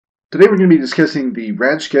Today we're going to be discussing the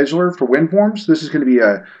RadScheduler for WinForms. This is going to be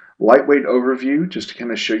a lightweight overview just to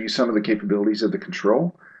kind of show you some of the capabilities of the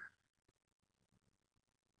control.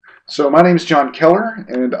 So my name is John Kellar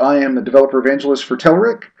and I am the developer evangelist for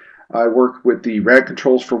Telerik. I work with the RAD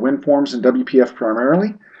controls for WinForms and WPF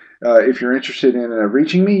primarily. If you're interested in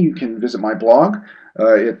reaching me, you can visit my blog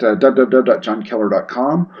at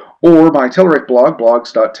www.johnkellar.com or my Telerik blog,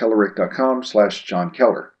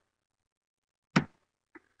 blogs.telerik.com/johnkellar.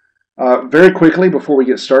 Very quickly, before we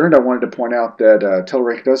get started, I wanted to point out that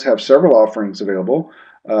Telerik does have several offerings available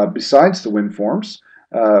besides the WinForms.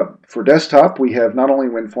 For desktop, we have not only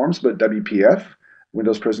WinForms, but WPF,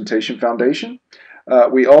 Windows Presentation Foundation.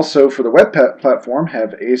 We also, for the web platform,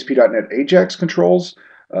 have ASP.NET Ajax controls,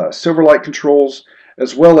 Silverlight controls,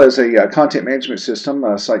 as well as a content management system,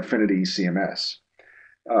 Sitefinity CMS.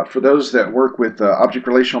 For those that work with object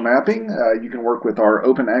relational mapping, you can work with our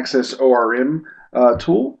Open Access ORM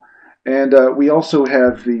tool. And we also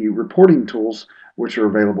have the reporting tools, which are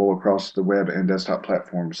available across the web and desktop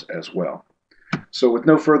platforms as well. So with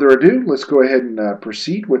no further ado, let's go ahead and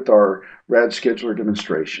proceed with our RadScheduler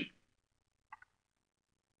demonstration.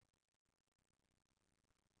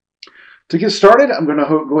 To get started, I'm going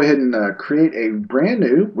to go ahead and create a brand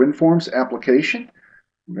new WinForms application.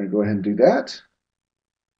 I'm going to go ahead and do that.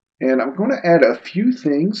 And I'm going to add a few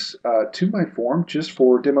things to my form just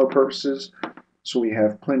for demo purposes, so we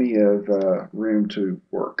have plenty of room to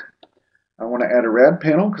work. I want to add a RAD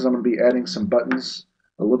panel because I'm going to be adding some buttons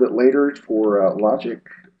a little bit later for logic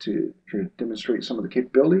to demonstrate some of the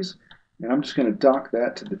capabilities. And I'm just going to dock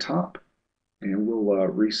that to the top, and we'll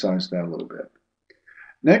resize that a little bit.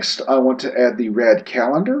 Next, I want to add the RAD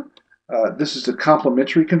calendar. This is a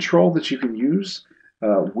complementary control that you can use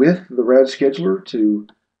with the RadScheduler to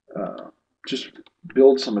just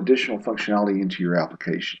build some additional functionality into your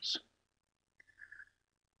applications.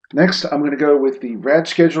 Next, I'm going to go with the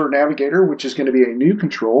RadScheduler Navigator, which is going to be a new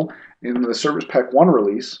control in the Service Pack 1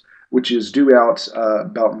 release, which is due out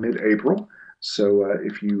about mid-April. So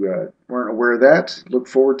if you weren't aware of that, look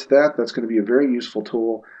forward to that. That's going to be a very useful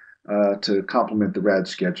tool to complement the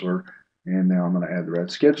RadScheduler. And now I'm going to add the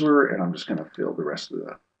RadScheduler, and I'm just going to fill the rest of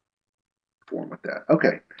the form with that.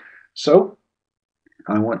 Okay, so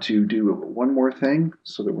I want to do one more thing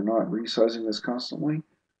so that we're not resizing this constantly.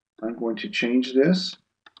 I'm going to change this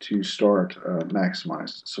to start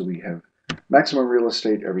maximized, so we have maximum real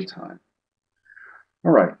estate every time. All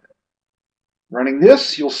right, running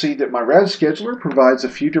this, you'll see that my RadScheduler provides a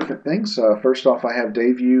few different things. First off, I have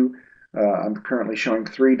day view. I'm currently showing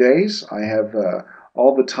 3 days. I have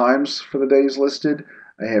all the times for the days listed.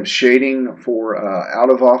 I have shading for out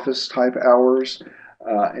of office type hours,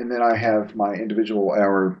 and then I have my individual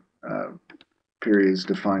hour periods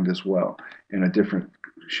defined as well in a different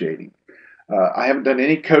shading. I haven't done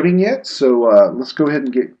any coding yet, so let's go ahead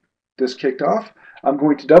and get this kicked off. I'm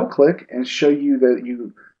going to double click and show you that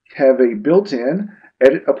you have a built-in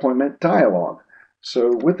edit appointment dialog.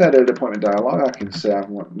 So with that edit appointment dialog, I can say I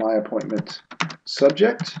want my appointment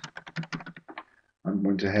subject. I'm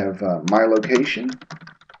going to have my location.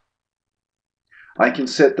 I can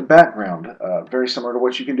set the background, very similar to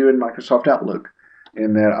what you can do in Microsoft Outlook,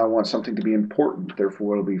 in that I want something to be important,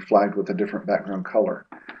 therefore it'll be flagged with a different background color.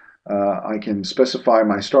 I can specify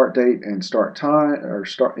my start date and start time, or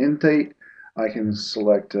start end date. I can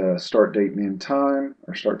select start date and end time,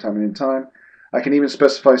 or start time and end time. I can even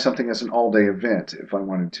specify something as an all-day event if I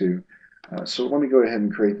wanted to. So let me go ahead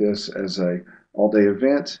and create this as a all-day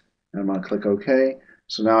event, and I'm going to click OK.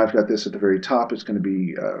 So now I've got this at the very top. It's going to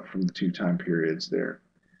be from the 2 time periods there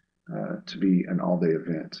to be an all-day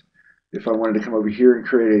event. If I wanted to come over here and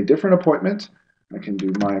create a different appointment, I can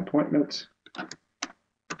do my appointment.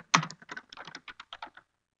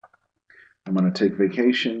 I'm going to take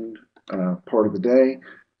vacation part of the day,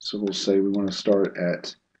 so we'll say we want to start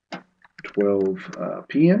at 12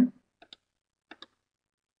 p.m.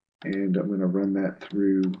 and I'm going to run that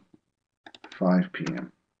through 5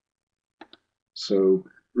 p.m. So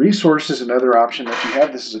resource is another option that you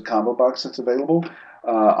have. This is a combo box that's available.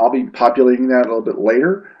 I'll be populating that a little bit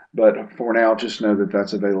later, but for now, just know that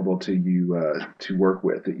that's available to you to work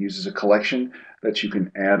with. It uses a collection that you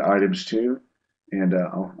can add items to. And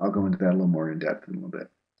I'll go into that a little more in depth in a little bit.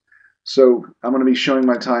 So I'm going to be showing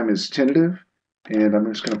my time as tentative, and I'm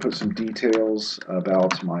just going to put some details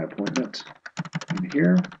about my appointment in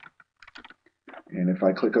here. And if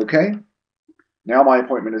I click OK, now my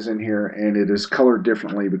appointment is in here, and it is colored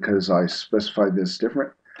differently because I specified this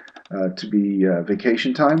different to be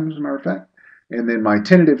vacation time, as a matter of fact. And then my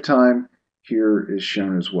tentative time here is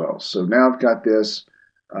shown as well. So now I've got this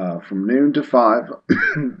from noon to 5.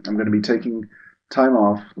 I'm going to be taking time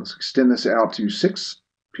off. Let's extend this out to 6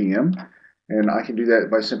 p.m. And I can do that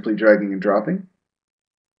by simply dragging and dropping.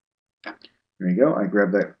 There you go. I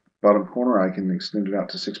grab that bottom corner. I can extend it out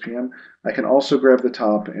to 6 p.m. I can also grab the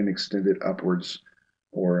top and extend it upwards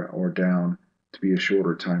or down to be a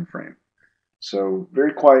shorter time frame. So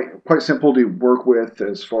quite simple to work with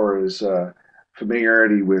as far as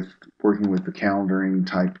familiarity with working with the calendaring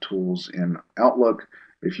type tools in Outlook.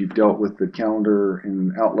 If you've dealt with the calendar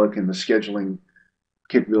in Outlook and the scheduling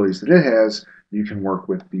capabilities that it has, you can work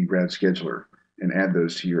with the RadScheduler and add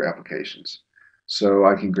those to your applications. So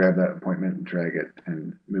I can grab that appointment and drag it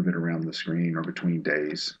and move it around the screen or between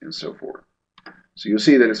days and so forth. So you'll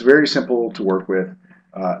see that it's very simple to work with,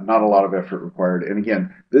 not a lot of effort required. And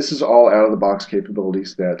again, this is all out of the box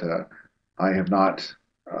capabilities that I have not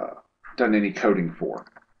done any coding for.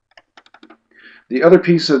 The other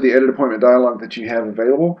piece of the edit appointment dialog that you have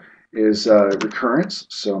available is recurrence.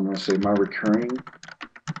 So I'm going to say my recurring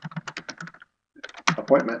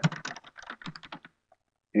appointment.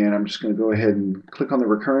 And I'm just going to go ahead and click on the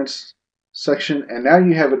recurrence section. And now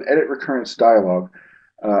you have an edit recurrence dialog.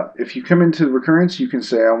 If you come into recurrence, you can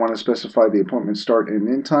say I want to specify the appointment start and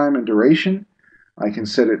end time and duration. I can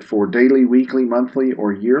set it for daily, weekly, monthly,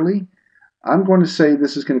 or yearly. I'm going to say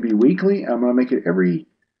this is going to be weekly. I'm going to make it every,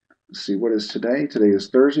 let's see, what is today? Today is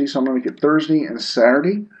Thursday, so I'm going to make it Thursday and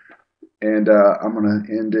Saturday. And I'm going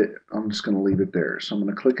to end it, I'm just going to leave it there. So I'm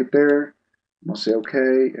going to click it there. I'm going to say OK,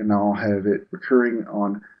 and I'll have it recurring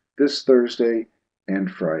on this Thursday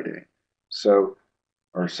and Friday. So,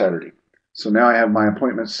 or Saturday. So now I have my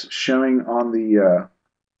appointments showing on the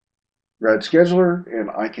RadScheduler,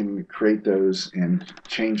 and I can create those and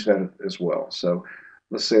change that as well. So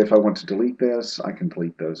let's say if I want to delete this, I can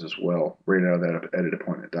delete those as well, right out of that edit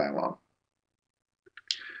appointment dialog.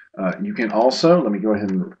 You can also, let me go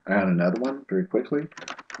ahead and add another one very quickly.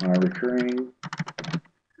 Recurring,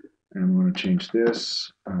 and I'm going to change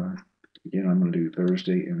this. Again, I'm going to do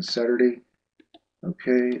Thursday and Saturday.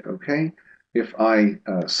 Okay, okay. If I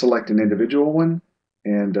select an individual one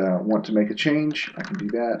and want to make a change, I can do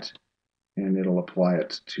that, and it'll apply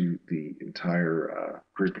it to the entire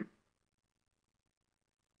grouping.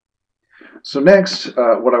 So next,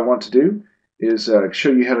 what I want to do is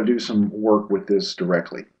show you how to do some work with this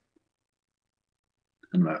directly.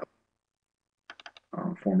 I'm going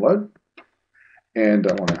to form load, and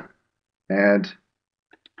I want to add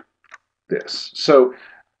this. So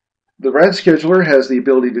the RadScheduler has the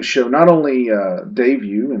ability to show not only day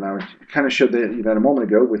view, and I kind of showed that a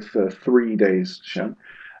moment ago with 3 days shown,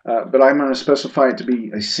 but I'm going to specify it to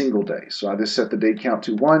be a single day. So I just set the day count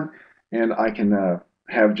to 1, and I can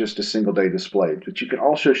have just a single day displayed. But you can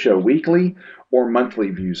also show weekly or monthly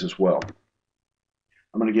views as well.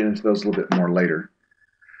 I'm going to get into those a little bit more later.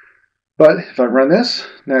 But if I run this,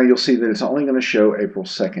 now you'll see that it's only going to show April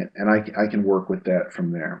 2nd, and I can work with that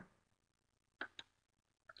from there.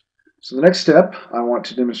 So the next step I want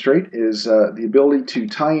to demonstrate is the ability to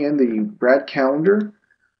tie in the Rad calendar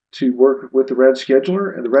to work with the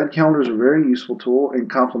RadScheduler. And the Rad calendar is a very useful tool and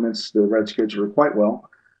complements the RadScheduler quite well.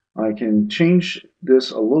 I can change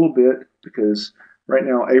this a little bit because right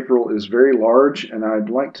now April is very large, and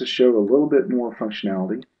I'd like to show a little bit more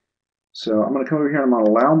functionality. So I'm going to come over here and I'm going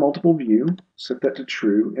to allow multiple view, set that to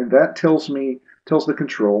true, and that tells the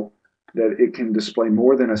control that it can display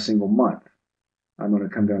more than a single month. I'm going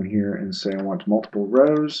to come down here and say I want multiple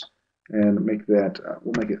rows and make that,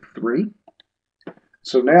 we'll make it 3.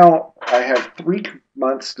 So now I have 3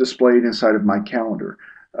 months displayed inside of my calendar.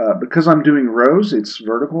 Because I'm doing rows, it's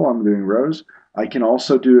vertical, I'm doing rows. I can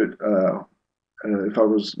also do it, if I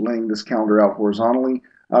was laying this calendar out horizontally,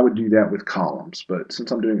 I would do that with columns, but since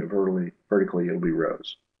I'm doing it vertically, it'll be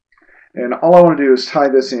rows. And all I want to do is tie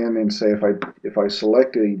this in and say if I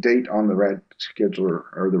select a date on the RadScheduler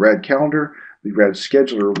or the Rad calendar, the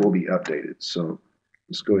RadScheduler will be updated. So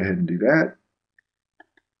let's go ahead and do that.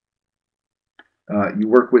 You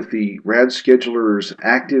work with the RadScheduler's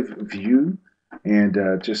active view and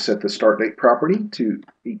just set the start date property to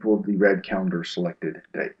equal the Rad calendar selected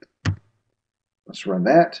date. Let's run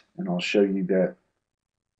that, and I'll show you that.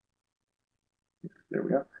 There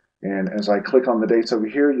we go. And as I click on the dates over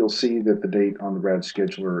here, you'll see that the date on the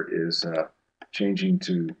RadScheduler is changing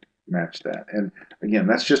to match that. And again,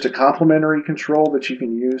 that's just a complementary control that you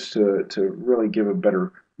can use to really give a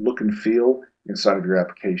better look and feel inside of your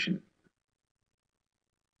application.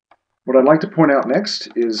 What I'd like to point out next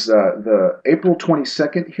is the April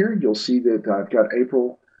 22nd here. You'll see that I've got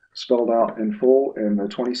April spelled out in full and the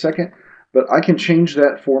 22nd. But I can change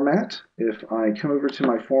that format. If I come over to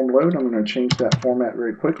my form load, I'm going to change that format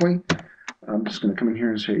very quickly. I'm just going to come in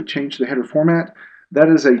here and say change the header format. That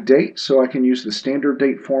is a date, so I can use the standard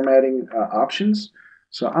date formatting options.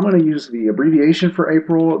 So I'm going to use the abbreviation for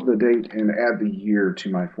April, the date, and add the year to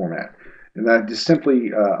my format. And I just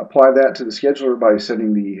simply apply that to the scheduler by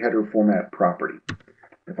setting the header format property.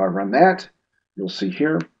 If I run that, you'll see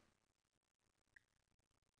here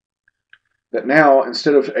that now,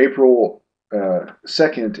 instead of April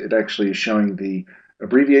 2nd, it actually is showing the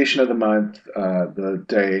abbreviation of the month, the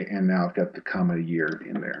day, and now I've got the comma year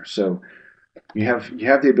in there. So you have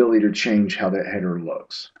the ability to change how that header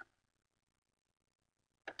looks.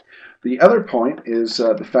 The other point is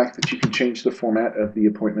the fact that you can change the format of the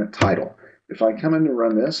appointment title. If I come in and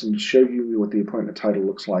run this and show you what the appointment title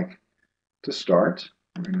looks like to start,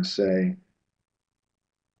 I'm going to say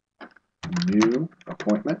new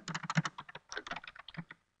appointment,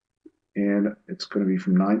 and it's going to be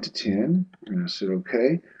from 9 to 10. I'm going to say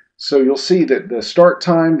OK. So you'll see that the start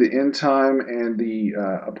time, the end time, and the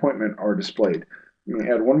appointment are displayed. I'm going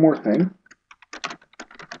to add one more thing.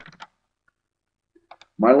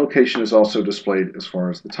 My location is also displayed as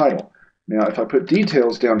far as the title. Now, if I put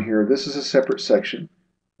details down here, this is a separate section.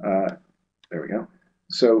 There we go.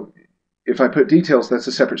 So if I put details, that's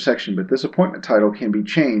a separate section, but this appointment title can be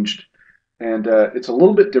changed, and it's a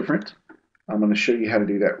little bit different. I'm going to show you how to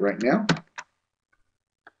do that right now.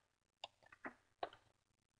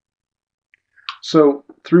 So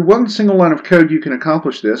through one single line of code, you can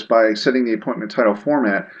accomplish this by setting the appointment title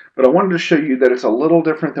format, but I wanted to show you that it's a little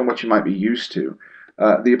different than what you might be used to.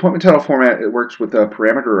 The appointment title format, it works with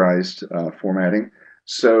parameterized formatting.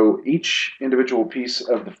 So each individual piece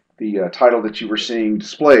of the title that you were seeing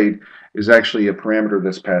displayed is actually a parameter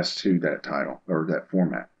that's passed to that title or that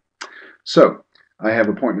format. So I have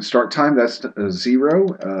appointment start time, that's 0.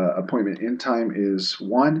 Appointment end time is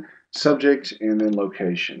 1. Subject, and then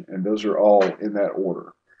location. And those are all in that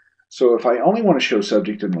order. So if I only want to show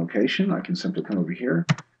subject and location, I can simply come over here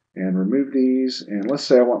and remove these. And let's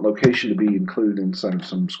say I want location to be included inside of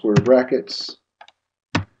some square brackets.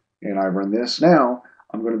 And I run this. Now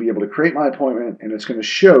I'm going to be able to create my appointment, and it's going to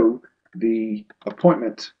show the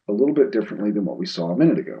appointment a little bit differently than what we saw a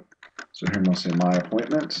minute ago. So here I'm going to say my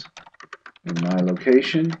appointment and my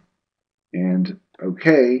location and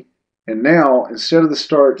OK. And now, instead of the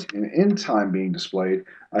start and end time being displayed,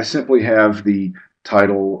 I simply have the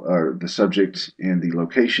title, or the subject, and the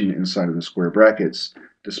location inside of the square brackets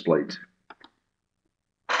displayed.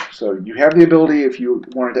 So you have the ability, if you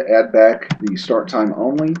wanted to add back the start time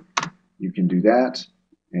only, you can do that.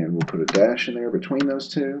 And we'll put a dash in there between those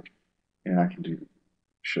two. And I can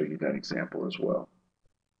show you that example as well.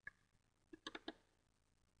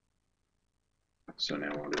 So now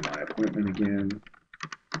we'll do my appointment again.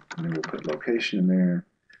 And then we'll put location in there,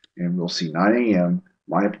 and we'll see 9 a.m.,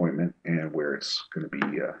 my appointment, and where it's going to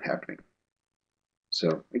be happening.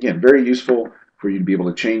 So again, very useful for you to be able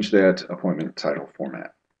to change that appointment title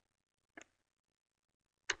format.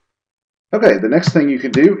 Okay, the next thing you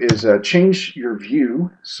can do is change your view.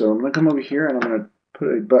 So I'm going to come over here, and I'm going to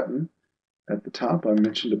put a button at the top. I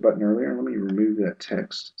mentioned a button earlier. Let me remove that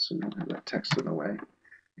text so we don't have that text in the way.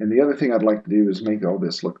 And the other thing I'd like to do is make all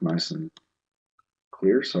this look nice and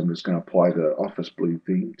clear, so I'm just going to apply the office blue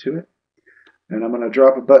theme to it. And I'm going to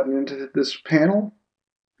drop a button into this panel,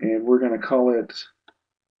 and we're going to call it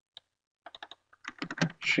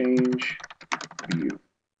Change View.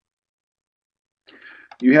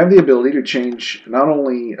 You have the ability to change not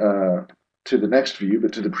only to the next view,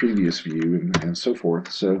 but to the previous view and so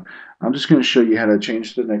forth. So I'm just going to show you how to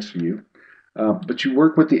change the next view. But you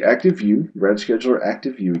work with the active view, RadScheduler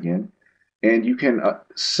active view again, and you can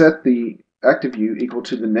set the active view equal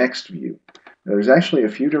to the next view. Now, there's actually a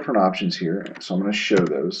few different options here, so I'm going to show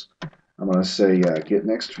those. I'm going to say get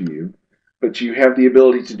next view, but you have the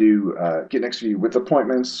ability to do get next view with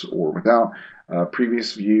appointments or without,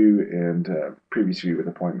 previous view, and previous view with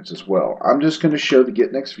appointments as well. I'm just going to show the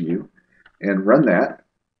get next view and run that.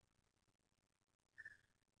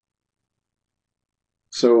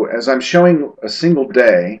 So as I'm showing a single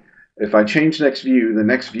day, if I change next view, the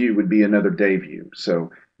next view would be another day view.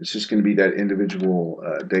 So it's just going to be that individual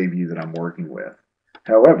day view that I'm working with.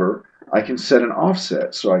 However, I can set an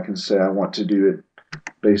offset. So I can say I want to do it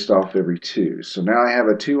based off every 2. So now I have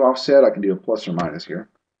a 2 offset. I can do a plus or minus here.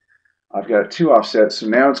 I've got 2 offsets. So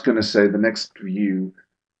now it's going to say the next view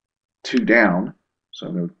 2 down.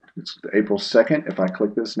 So it's April 2nd. If I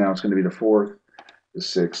click this, now it's going to be the 4th, the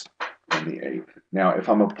 6th, and the 8th. Now, if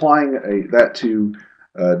I'm applying that to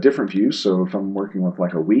different views, so if I'm working with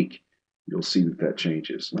like a week, you'll see that that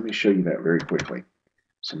changes. Let me show you that very quickly.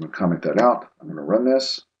 So I'm going to comment that out. I'm going to run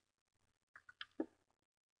this.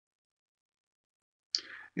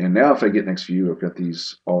 And now if I get next view, I've got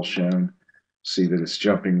these all shown. See that it's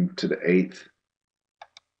jumping to the 8th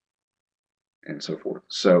and so forth.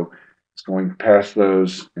 So it's going past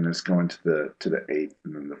those and it's going to the 8th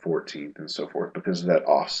and then the 14th and so forth because of that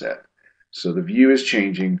offset. So the view is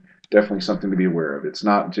changing, definitely something to be aware of. It's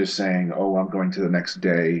not just saying, oh, I'm going to the next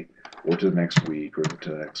day or to the next week or to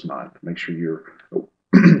the next month. Make sure you're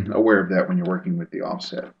aware of that when you're working with the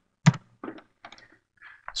offset.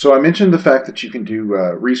 So I mentioned the fact that you can do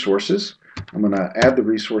resources. I'm going to add the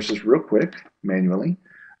resources real quick manually.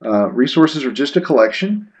 Resources are just a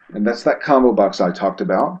collection, and that's that combo box I talked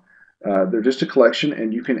about. They're just a collection,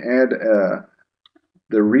 and you can add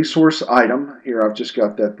the resource item. Here, I've just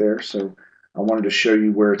got that there, so I wanted to show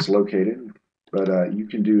you where it's located, but you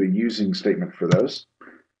can do a using statement for those.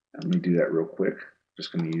 Let me do that real quick.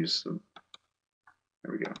 Just going to use the,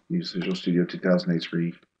 there we go, use Visual Studio 2008's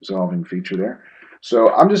resolving feature there.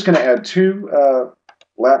 So I'm just going to add two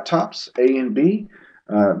laptops, A and B.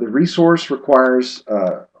 The resource requires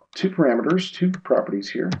two parameters, two properties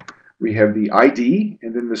here. We have the ID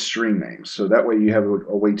and then the stream name. So that way you have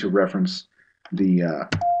a way to reference the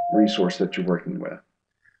resource that you're working with.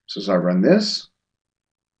 So as I run this,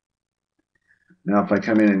 now if I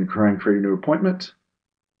come in and create a new appointment,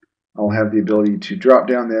 I'll have the ability to drop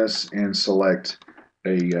down this and select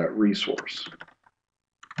a resource.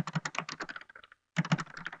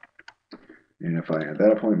 And if I add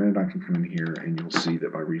that appointment, I can come in here and you'll see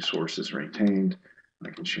that my resource is retained. I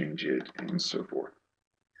can change it and so forth.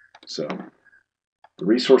 So the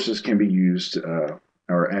resources can be used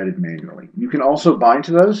or added manually. You can also bind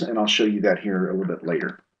to those, and I'll show you that here a little bit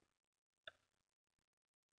later.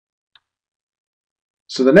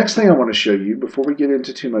 So the next thing I want to show you before we get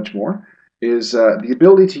into too much more is the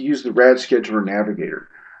ability to use the RadScheduler Navigator.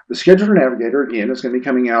 The Scheduler Navigator, again, is going to be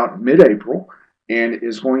coming out mid-April and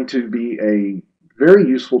is going to be a very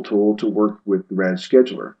useful tool to work with the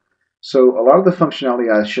RadScheduler. So a lot of the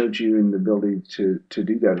functionality I showed you in the ability to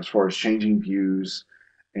do that as far as changing views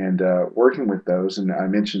and working with those, and I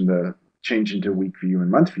mentioned the change into week view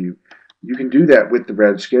and month view, you can do that with the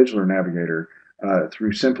RadScheduler Navigator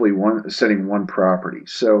through simply setting one property.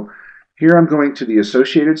 So here I'm going to the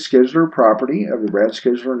associated scheduler property of the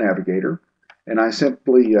RadScheduler Navigator, and I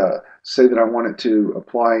simply say that I want it to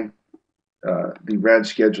apply the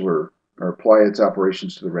RadScheduler or apply its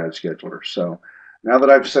operations to the RadScheduler. So now that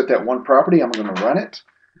I've set that one property, I'm going to run it,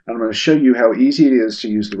 and I'm going to show you how easy it is to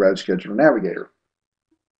use the RadScheduler Navigator.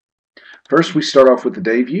 First, we start off with the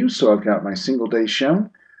day view, so I've got my single day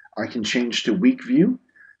shown. I can change to week view,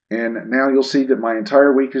 and now you'll see that my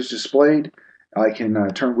entire week is displayed. I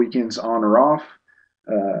can turn weekends on or off,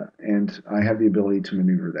 and I have the ability to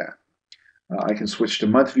maneuver that. I can switch to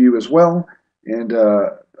month view as well, and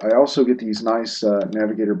I also get these nice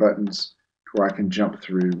navigator buttons where I can jump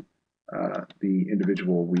through the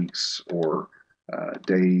individual weeks or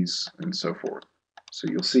days and so forth. So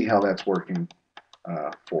you'll see how that's working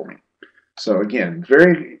for me. So again,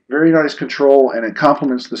 very, very nice control, and it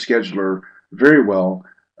complements the scheduler very well,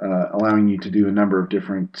 allowing you to do a number of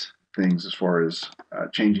different things as far as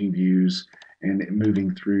changing views and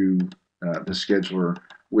moving through the scheduler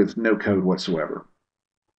with no code whatsoever.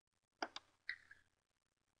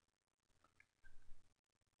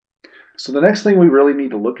 So the next thing we really need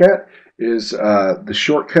to look at is the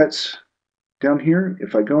shortcuts down here.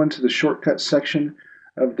 If I go into the shortcuts section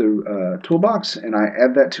of the toolbox and I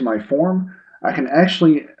add that to my form, I can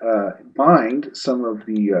actually bind some of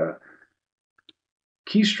the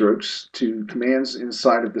keystrokes to commands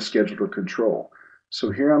inside of the scheduler control.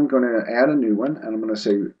 So here I'm going to add a new one, and I'm going to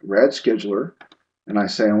say RadScheduler, and I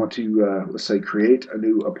say I want to, let's say, create a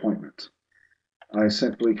new appointment. I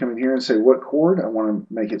simply come in here and say what chord. I want to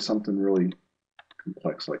make it something really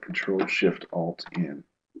complex like Control-Shift-Alt-N.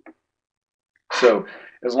 So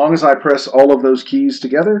as long as I press all of those keys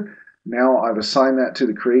together, now I've assigned that to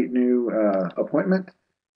the create new appointment,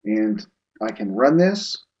 and I can run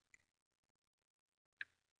this.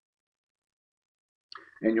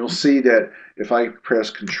 And you'll see that if I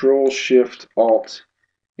press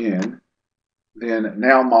Control-Shift-Alt-N, then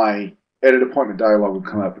now my edit appointment dialog will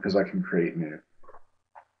come up because I can create new.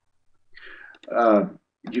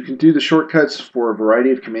 You can do the shortcuts for a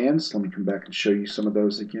variety of commands. Let me come back and show you some of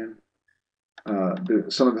those again.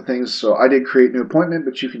 Some of the things, so I did create new appointment,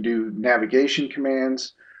 but you can do navigation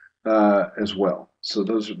commands as well. So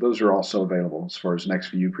those are also available as far as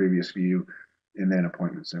next view, previous view, and then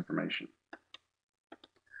appointments information.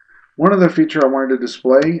 One other feature I wanted to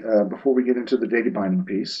display before we get into the data binding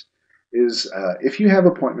piece is if you have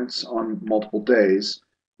appointments on multiple days,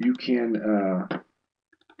 you can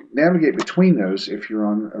navigate between those if you're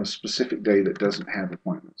on a specific day that doesn't have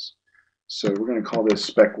appointments. So we're going to call this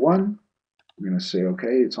Spec 1. I'm going to say, okay,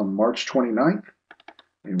 it's on March 29th,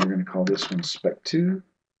 and we're going to call this one Spec 2.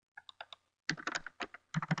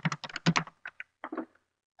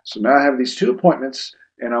 So now I have these 2 appointments,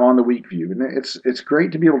 and I'm on the week view. And it's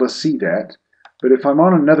great to be able to see that, but if I'm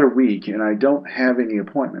on another week and I don't have any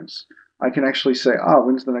appointments, I can actually say,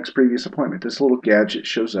 when's the next previous appointment? This little gadget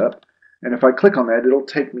shows up, and if I click on that, it'll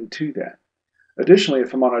take me to that. Additionally,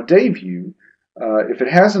 if I'm on a day view, if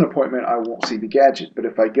it has an appointment, I won't see the gadget. But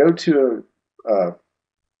if I go to a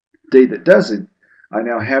day that doesn't, I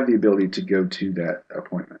now have the ability to go to that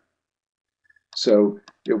appointment. So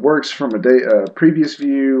it works from a previous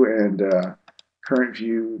view and current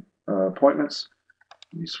view appointments.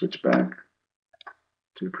 Let me switch back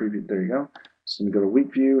to the previous. There you go. So I'm going to go to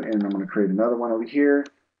week view, and I'm going to create another one over here.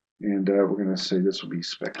 And we're going to say this will be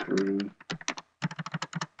Spec 3.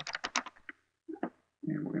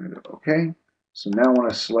 And we're going to go OK. So now I want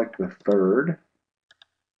to select the 3rd.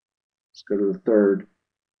 Let's go to the 3rd.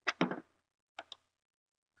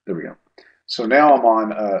 There we go. So now I'm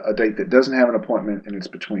on a date that doesn't have an appointment, and it's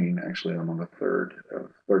between, actually I'm on the 3rd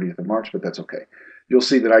of 30th of March, but that's okay. You'll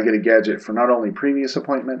see that I get a gadget for not only previous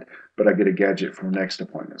appointment, but I get a gadget for next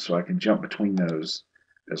appointment, so I can jump between those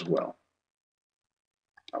as well.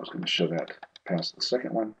 I was going to show that past the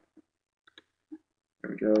second one.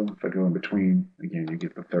 There we go. If I go in between, again, you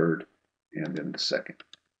get the 3rd and then the 2nd.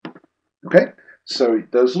 Okay, so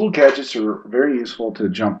those little gadgets are very useful to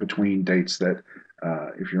jump between dates that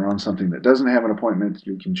if you're on something that doesn't have an appointment,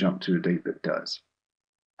 you can jump to a date that does.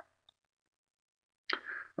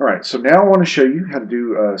 All right, so now I want to show you how to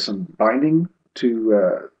do some binding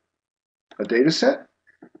to a data set.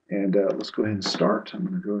 And let's go ahead and start. I'm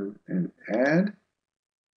going to go and add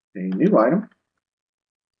a new item.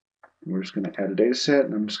 We're just going to add a data set,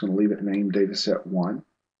 and I'm just going to leave it named dataset 1. I'm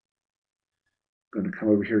going to come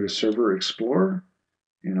over here to Server Explorer,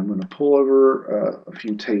 and I'm going to pull over a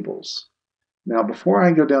few tables. Now, before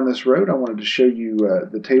I go down this road, I wanted to show you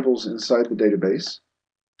the tables inside the database.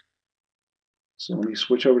 So let me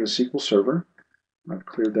switch over to SQL Server. I've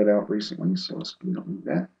cleared that out recently, so we don't need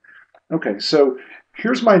that. Okay, so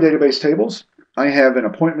here's my database tables. I have an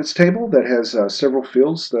appointments table that has several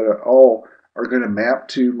fields that all are going to map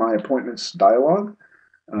to my appointments dialog.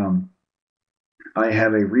 I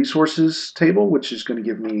have a resources table, which is going to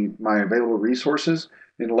give me my available resources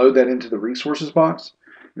and load that into the resources box.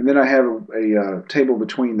 And then I have a table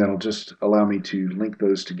between that'll just allow me to link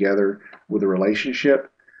those together with a relationship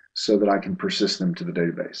so that I can persist them to the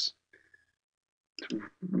database. Let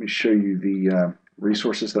me show you the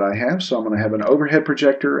resources that I have. So I'm going to have an overhead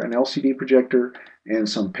projector, an LCD projector, and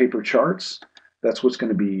some paper charts. That's what's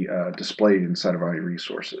going to be displayed inside of our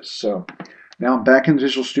resources. So now I'm back in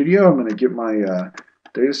Visual Studio. I'm going to get my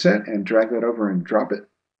data set and drag that over and drop it.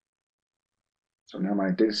 So now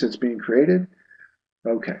my data set's being created.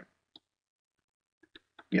 Okay.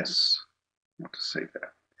 Yes, I want to save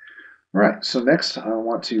that. All right, so next I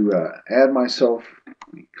want to add myself,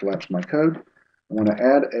 let me collapse my code. I want to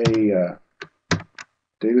add a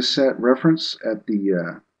data set reference at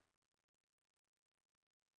the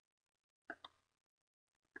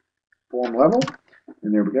form level.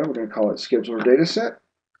 And there we go, we're going to call it scheduler data set.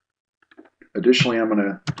 Additionally, I'm going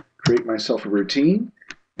to create myself a routine,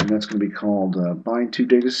 and that's going to be called bind to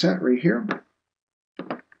data set right here.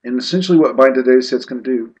 And essentially what bind to data set is going to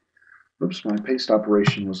do, oops, my paste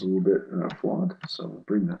operation was a little bit flawed, so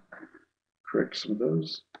I'll correct some of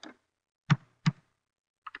those.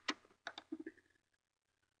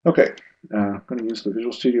 Okay, I'm going to use the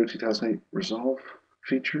Visual Studio 2008 Resolve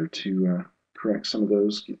feature to correct some of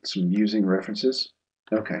those, get some using references.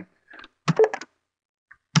 Okay.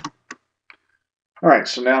 All right,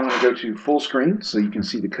 so now I'm going to go to full screen so you can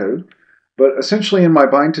see the code. But essentially in my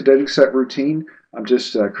bind to data set routine, I'm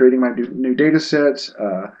just creating my new data sets,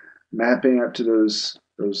 mapping up to those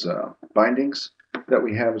bindings that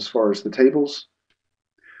we have as far as the tables.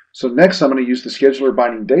 So next I'm going to use the scheduler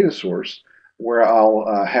binding data source, where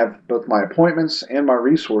I'll have both my appointments and my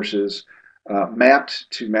resources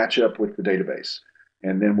mapped to match up with the database.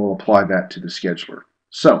 And then we'll apply that to the scheduler.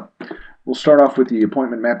 So we'll start off with the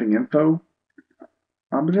appointment mapping info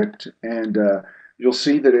object, and you'll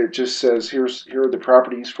see that it just says here are the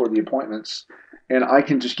properties for the appointments, and I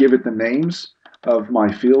can just give it the names of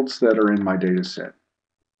my fields that are in my data set.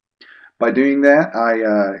 By doing that,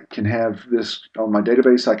 I can have this on my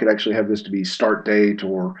database. I could actually have this to be start date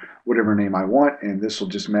or whatever name I want, and this will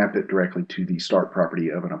just map it directly to the start property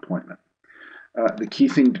of an appointment. The key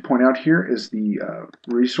thing to point out here is the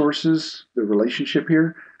resources, the relationship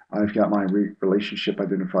here. I've got my relationship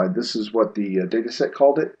identified. This is what the data set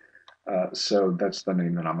called it, so that's the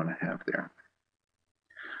name that I'm going to have there.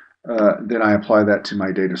 Then I apply that to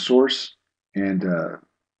my data source and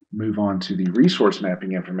move on to the resource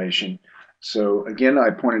mapping information. So again, I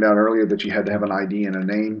pointed out earlier that you had to have an ID and a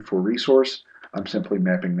name for resource. I'm simply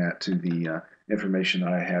mapping that to the information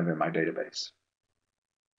that I have in my database.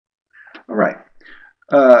 All right.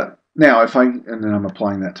 Now, and then I'm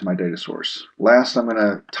applying that to my data source. Last, I'm going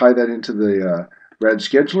to tie that into the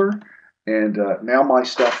RadScheduler, and now my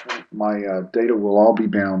data will all be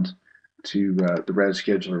bound to the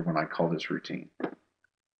RadScheduler when I call this routine.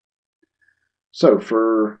 So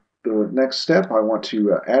for the next step, I want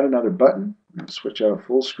to add another button. I'm going to switch out of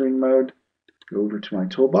full screen mode, go over to my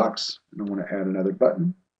toolbox, and I want to add another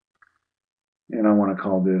button. And I want to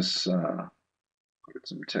call this, put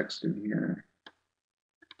some text in here,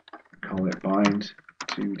 call it bind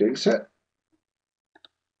to dataset.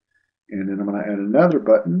 And then I'm going to add another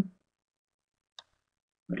button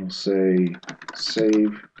that'll say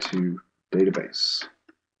save to database.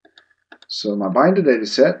 So my bind to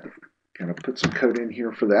dataset, going to put some code in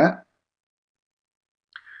here for that,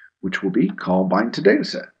 which will be call bind to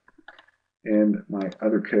dataset. And my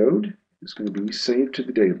other code is going to be save to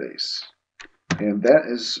the database. And that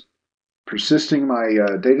is persisting my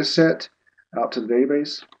data set out to the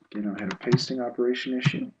database. Again, I had a pasting operation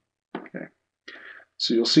issue. Okay.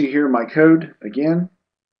 So you'll see here my code again.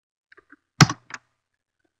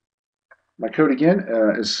 My code again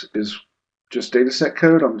is just data set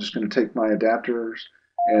code. I'm just going to take my adapters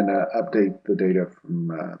and update the data from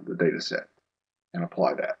the data set and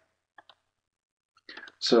apply that.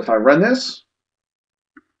 So if I run this,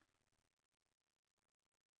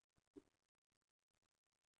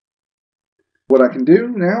 what I can do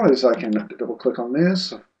now is I can double click on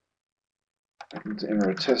this. I can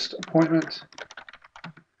enter a test appointment.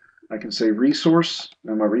 I can say resource.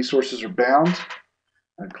 Now my resources are bound.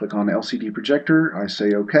 I click on LCD projector. I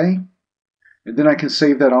say OK. And then I can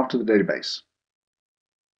save that off to the database.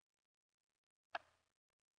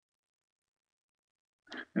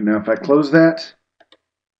 And now if I close that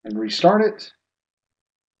and restart it,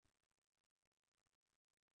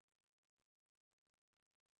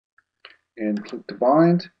 and click to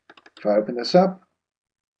bind, if I open this up,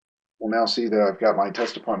 we'll now see that I've got my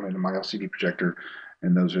test appointment and my LCD projector,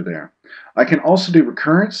 and those are there. I can also do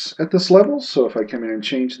recurrence at this level, so if I come in and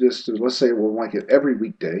change this to, let's say we'll like it every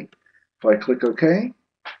weekday, if I click OK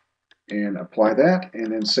and apply that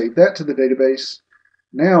and then save that to the database,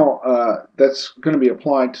 now that's going to be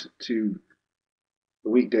applied to the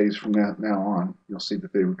weekdays from now on. You'll see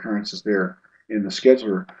that the recurrence is there in the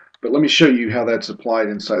scheduler. But let me show you how that's applied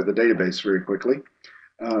inside the database very quickly.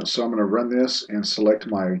 So I'm going to run this and select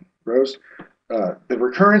my rows. The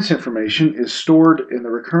recurrence information is stored in the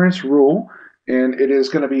recurrence rule, and it is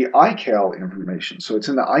going to be iCal information. So it's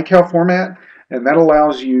in the iCal format, and that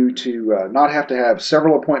allows you to not have to have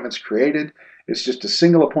several appointments created. It's just a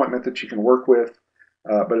single appointment that you can work with,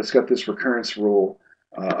 but it's got this recurrence rule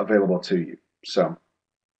available to you. So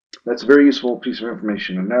that's a very useful piece of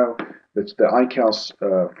information to know. That the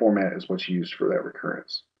iCal format is what's used for that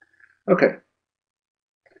recurrence. Okay,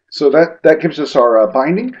 so that gives us our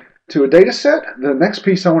binding to a data set. The next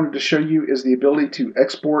piece I wanted to show you is the ability to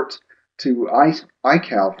export to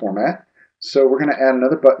iCal format. So we're going to add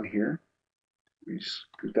another button here. Let me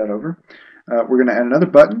scoot that over. We're going to add another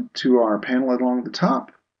button to our panel along the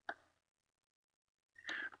top.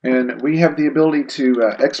 And we have the ability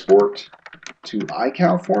to export to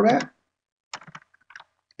iCal format.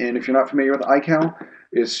 And if you're not familiar with iCal,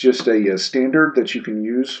 it's just a standard that you can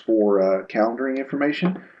use for calendaring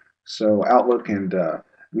information. So Outlook and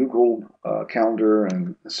Google Calendar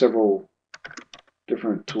and several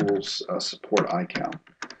different tools support iCal.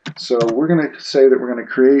 So we're going to say that we're going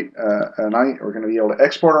to create we're going to be able to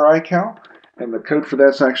export our iCal, and the code for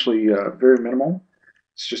that's actually very minimal.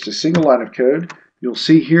 It's just a single line of code. You'll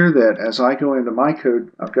see here that as I go into my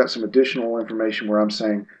code, I've got some additional information where I'm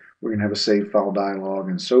saying we're going to have a save file dialog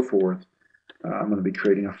and so forth. I'm going to be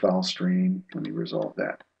creating a file stream. Let me resolve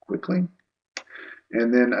that quickly.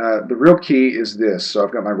 And then the real key is this. So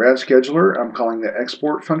I've got my RadScheduler. I'm calling the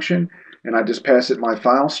export function, and I just pass it my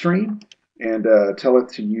file stream and tell it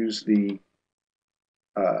to use the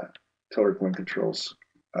Telerik Link Controls,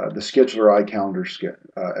 the scheduler iCalendar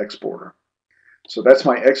exporter. So that's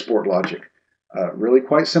my export logic. Really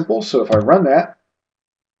quite simple. So if I run that,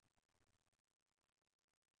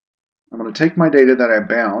 I'm going to take my data that I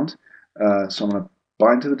bound. So I'm going to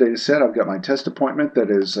bind to the data set. I've got my test appointment that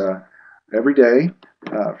is every day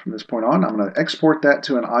from this point on. I'm going to export that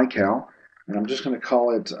to an iCal, and I'm just going to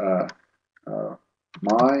call it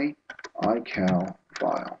my iCal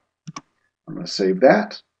file. I'm going to save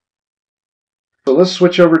that. So let's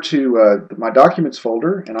switch over to my Documents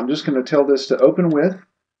folder, and I'm just going to tell this to open with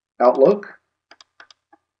Outlook.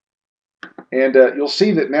 And you'll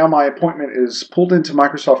see that now my appointment is pulled into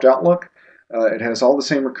Microsoft Outlook. It has all the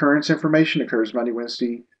same recurrence information. It occurs Monday,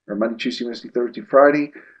 Wednesday, or Monday, Tuesday, Wednesday, Thursday,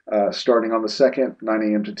 Friday, starting on the 2nd, 9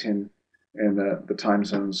 a.m. to 10, and the time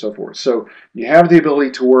zone and so forth. So you have the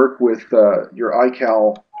ability to work with your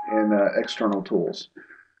iCal and external tools.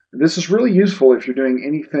 This is really useful if you're doing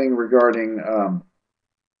anything regarding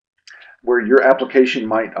where your application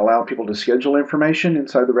might allow people to schedule information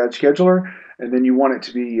inside the RadScheduler, and then you want it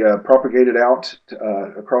to be propagated out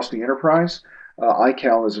across the enterprise.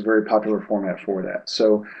 iCal is a very popular format for that.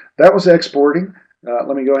 So that was exporting.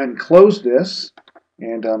 Let me go ahead and close this,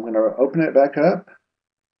 and I'm going to open it back up.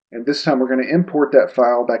 And this time we're going to import that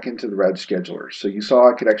file back into the RadScheduler. So you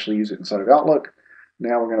saw I could actually use it inside of Outlook.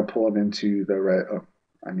 Now we're going to pull it into the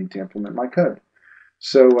I need to implement my code.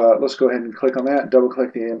 So let's go ahead and click on that, double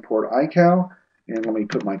click the import iCal, and let me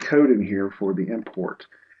put my code in here for the import.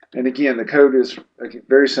 And again, the code is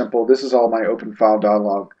very simple. This is all my open file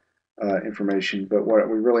dialog information, but what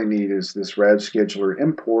we really need is this RadScheduler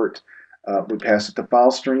import. We pass it the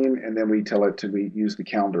file stream, and then we tell it to use the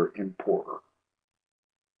calendar importer.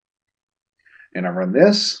 And I run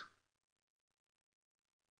this.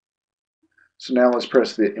 So now let's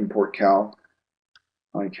press the import iCal.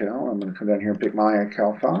 I'm going to come down here and pick my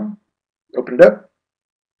iCal file, open it up,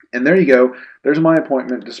 and there you go. There's my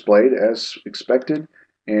appointment displayed as expected.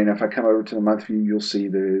 And if I come over to the month view, you'll see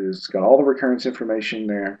that it's got all the recurrence information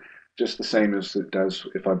there, just the same as it does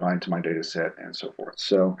if I bind to my data set and so forth.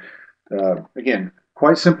 So again,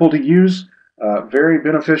 quite simple to use, very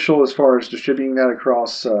beneficial as far as distributing that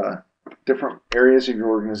across different areas of your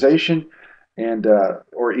organization and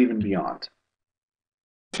or even beyond.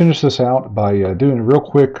 Finish this out by doing a real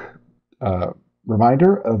quick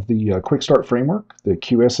reminder of the Quick Start Framework, the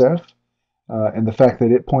QSF, and the fact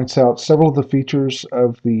that it points out several of the features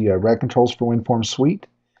of the RAD controls for WinForms suite.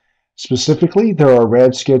 Specifically, there are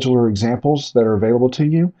RadScheduler examples that are available to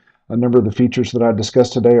you. A number of the features that I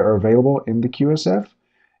discussed today are available in the QSF,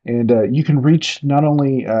 and you can reach not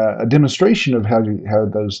only a demonstration of how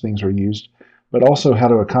those things are used, but also how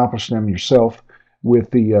to accomplish them yourself with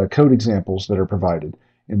the code examples that are provided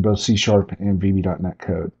in both C# and VB.NET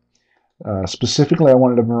code. Specifically, I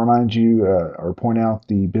wanted to remind you or point out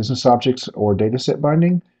the business objects or dataset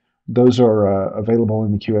binding. Those are available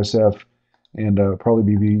in the QSF and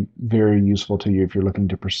probably be very useful to you if you're looking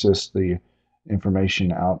to persist the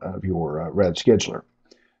information out of your RadScheduler.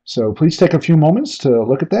 So please take a few moments to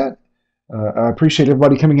look at that. I appreciate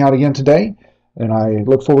everybody coming out again today, and I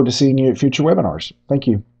look forward to seeing you at future webinars. Thank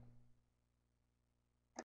you.